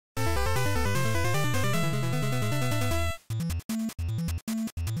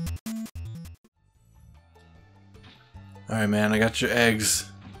Alright, man, I got your eggs.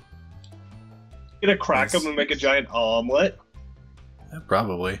 You gonna crack them and make a giant omelet? Yeah,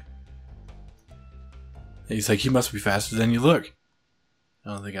 probably. He's like, you must be faster than you look.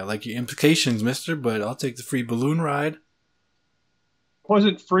 I don't think I like your implications, mister, but I'll take the free balloon ride. It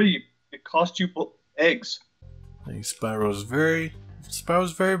wasn't free. It cost you eggs. I think Spyro's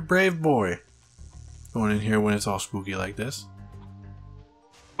a very brave boy. Going in here when it's all spooky like this.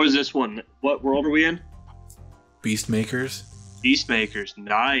 What is this one? What world are we in? Beast makers. Beast makers.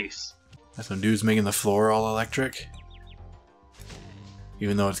 Nice. Got some dudes making the floor all electric.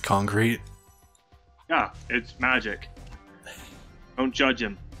 Even though it's concrete. Yeah, it's magic. Don't judge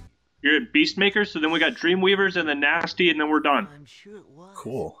him. You're a beast maker, so then we got Dreamweavers and then Nasty, and then we're done. I'm sure it was.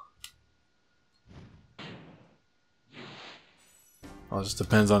 Cool. Well, it just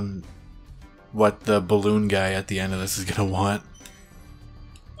depends on what the balloon guy at the end of this is gonna want.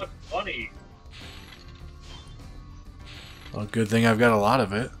 That's funny. Well, good thing I've got a lot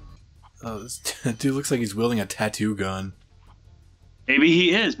of it. Oh, this dude looks like he's wielding a tattoo gun. Maybe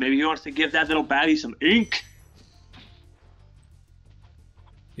he is. Maybe he wants to give that little baddie some ink.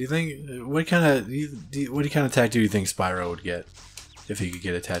 You think what kind of tattoo do you think Spyro would get if he could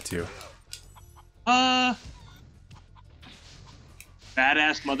get a tattoo? Badass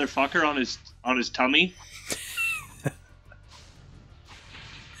motherfucker on his tummy.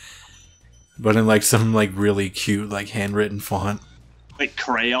 But in like some like really cute like handwritten font. Like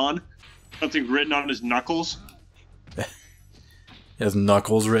crayon. Something written on his knuckles. He has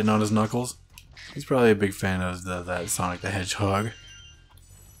Knuckles written on his knuckles. He's probably a big fan of that Sonic the Hedgehog.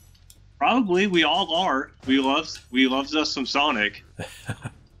 Probably, we all are. We loves us some Sonic.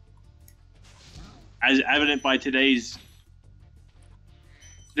 As evident by today's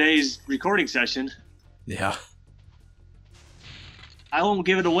recording session. Yeah. I won't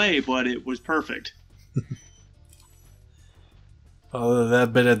give it away, but it was perfect. Although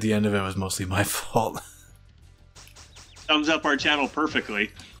that bit at the end of it was mostly my fault. Thumbs up our channel perfectly.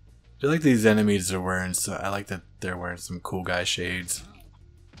 I feel like these enemies are wearing I like that they're wearing some cool guy shades.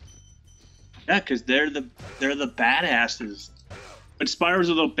 Yeah, because they're the badasses. But Spyro's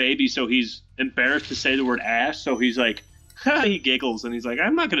a little baby, so he's embarrassed to say the word ass, so he's like, ha, he giggles, and he's like,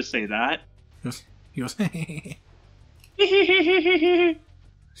 I'm not gonna say that. He goes,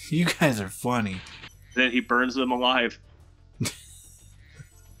 you guys are funny. Then he burns them alive.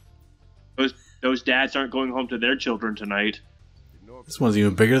 Those dads aren't going home to their children tonight. This one's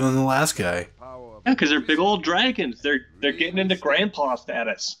even bigger than the last guy. Yeah, because they're big old dragons. They're getting into grandpa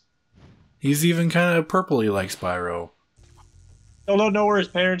status. He's even kind of purpley like Spyro. Don't know where his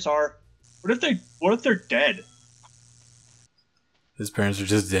parents are. What if they're dead? His parents are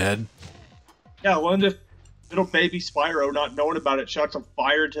just dead. Yeah, what if little baby Spyro, not knowing about it, shot some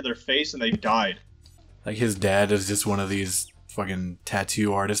fire into their face and they died? Like his dad is just one of these fucking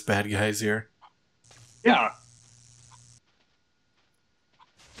tattoo artist bad guys here. Yeah.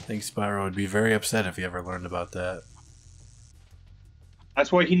 I think Spyro would be very upset if he ever learned about that.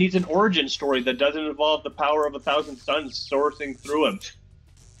 That's why he needs an origin story that doesn't involve the power of 1,000 suns sourcing through him.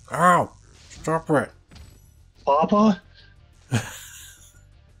 Ow! Stop it! Papa?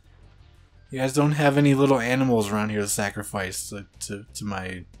 You guys don't have any little animals around here to sacrifice to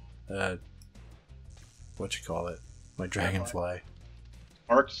my, what you call it? My dragonfly.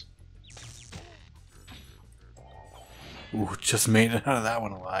 Marks? Ooh, just made it out of that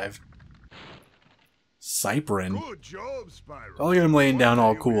one alive. Cyprin. Good job, Spyro. Oh, look at him laying down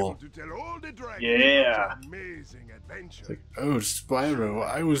all cool. Yeah. It's like, oh, Spyro,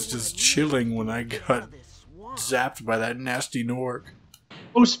 I was just chilling when I got zapped by that nasty Nork.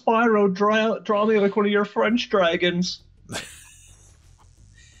 Oh, Spyro, draw me like one of your French dragons.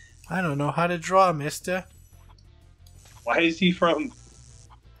 I don't know how to draw, mister. Why is he from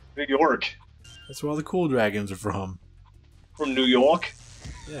New York? That's where all the cool dragons are from. From New York?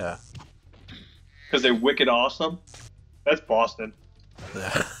 Yeah. Because they're wicked awesome? That's Boston.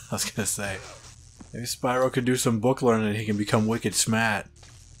 Yeah, I was gonna say. Maybe Spyro could do some book learning and he can become wicked smart.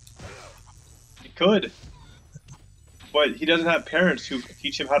 He could. But he doesn't have parents who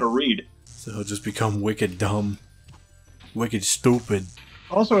teach him how to read. So he'll just become wicked dumb. Wicked stupid.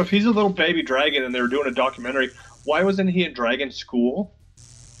 Also, if he's a little baby dragon and they were doing a documentary, why wasn't he in dragon school?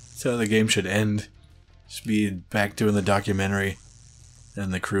 That's how the game should end. Just be back doing the documentary.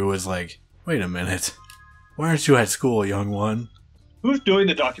 And the crew is like, wait a minute. Why aren't you at school, young one? Who's doing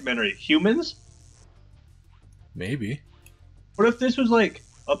the documentary? Humans? Maybe. What if this was like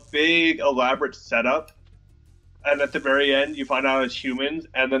a big, elaborate setup, and at the very end you find out it's humans,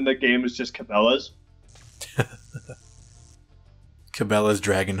 and then the game is just Cabela's? Cabela's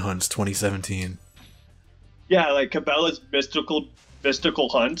Dragon Hunts 2017. Yeah, like Cabela's mystical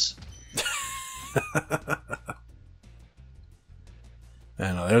hunts.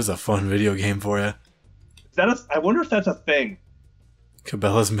 I know, there's a fun video game for you. I wonder if that's a thing.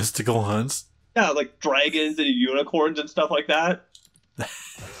 Cabela's Mystical Hunts? Yeah, like dragons and unicorns and stuff like that.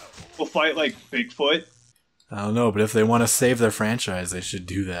 We'll fight like Bigfoot. I don't know, but if they want to save their franchise, they should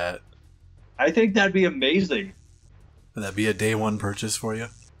do that. I think that'd be amazing. Would that be a day one purchase for you?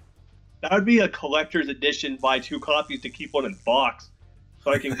 That would be a collector's edition, buy 2 copies to keep one in box.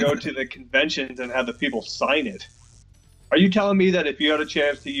 So I can go to the conventions and have the people sign it. Are you telling me that if you had a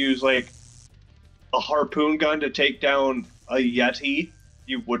chance to use like a harpoon gun to take down a Yeti,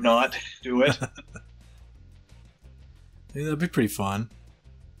 you would not do it? Yeah, that'd be pretty fun.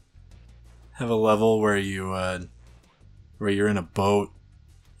 Have a level where you're in a boat,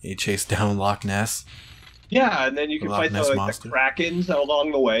 and you chase down Loch Ness. Yeah, and then you can fight the Krakens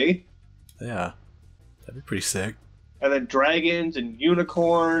along the way. Yeah, that'd be pretty sick. And then dragons and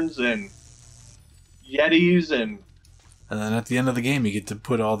unicorns and Yetis and then at the end of the game, you get to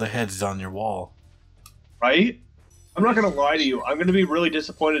put all the heads on your wall. Right? I'm not going to lie to you. I'm going to be really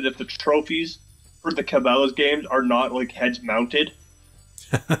disappointed if the trophies for the Cabela's games are not, like, heads mounted.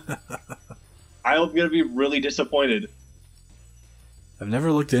 I'm going to be really disappointed. I've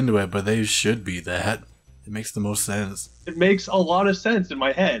never looked into it, but they should be that. It makes the most sense. It makes a lot of sense in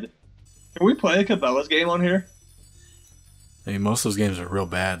my head. Can we play a Cabela's game on here? I mean, most of those games are real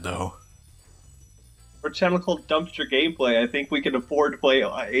bad, though. For a channel called Dumpster Gameplay, I think we can afford to play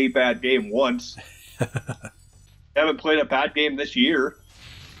a bad game once. I haven't played a bad game this year.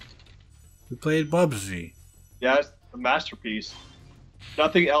 We played Bubsy. Yeah, it's a masterpiece.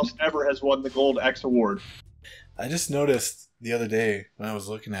 Nothing else ever has won the Gold X Award. I just noticed the other day when I was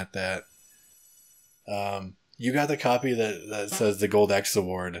looking at that, you got the copy that says the Gold X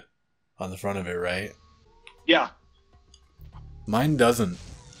Award on the front of it, right? Yeah. Mine doesn't.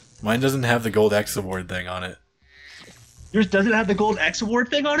 Mine doesn't have the Gold X Award thing on it. Yours doesn't have the Gold X Award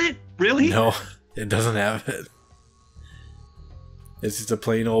thing on it? Really? No, it doesn't have it. It's just a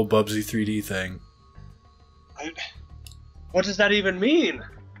plain old Bubsy 3D thing. What does that even mean?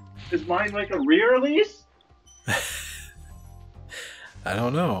 Is mine like a re-release? I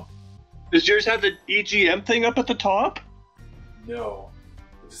don't know. Does yours have the EGM thing up at the top? No.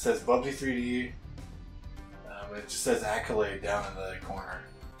 It just says Bubsy 3D. It just says Accolade down in the corner.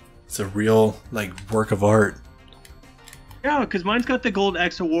 It's a real, like, work of art. Yeah, because mine's got the Gold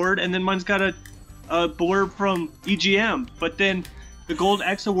X Award, and then mine's got a blurb from EGM. But then the Gold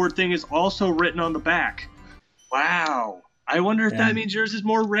X Award thing is also written on the back. Wow. I wonder if that means yours is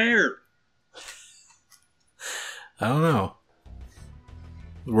more rare. I don't know.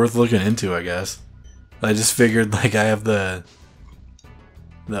 Worth looking into, I guess. I just figured, like, I have the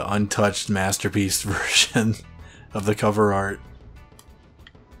untouched masterpiece version of the cover art.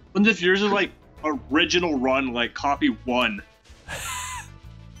 What if yours is like original run, like copy 1?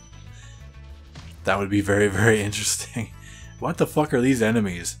 That would be very, very interesting. What the fuck are these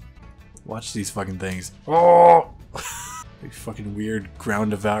enemies? Watch these fucking things. Oh! These fucking weird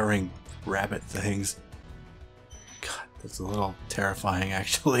ground-devouring rabbit things. God, that's a little terrifying,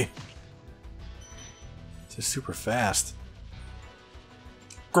 actually. It's just super fast.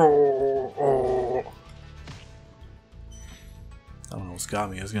 Go! Oh. I don't know what's got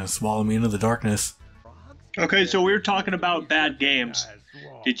me. It's gonna swallow me into the darkness. Okay, so we were talking about bad games.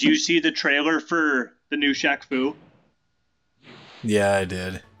 Did you see the trailer for the new Shaq Fu? Yeah, I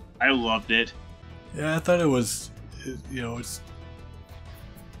did. I loved it. Yeah, I thought it was, you know, it's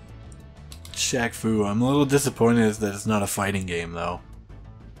Shaq Fu. I'm a little disappointed that it's not a fighting game, though.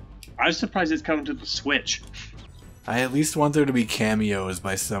 I was surprised it's coming to the Switch. I at least want there to be cameos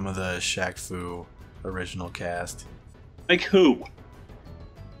by some of the Shaq Fu original cast. Like who?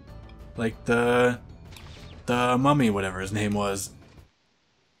 Like the mummy, whatever his name was.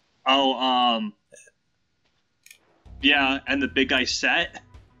 Oh, yeah, and the big guy Set.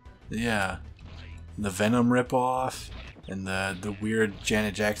 Yeah, the Venom ripoff, and the weird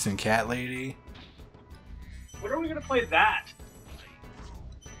Janet Jackson cat lady. When are we gonna play that?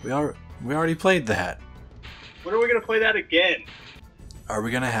 We already played that. When are we gonna play that again? Are we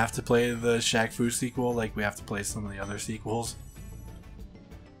gonna have to play the Shaq Fu sequel like we have to play some of the other sequels?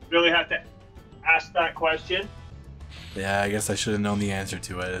 Really have to ask that question? Yeah, I guess I should have known the answer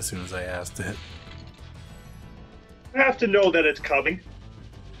to it as soon as I asked it. I have to know that it's coming.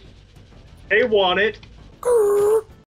 They want it.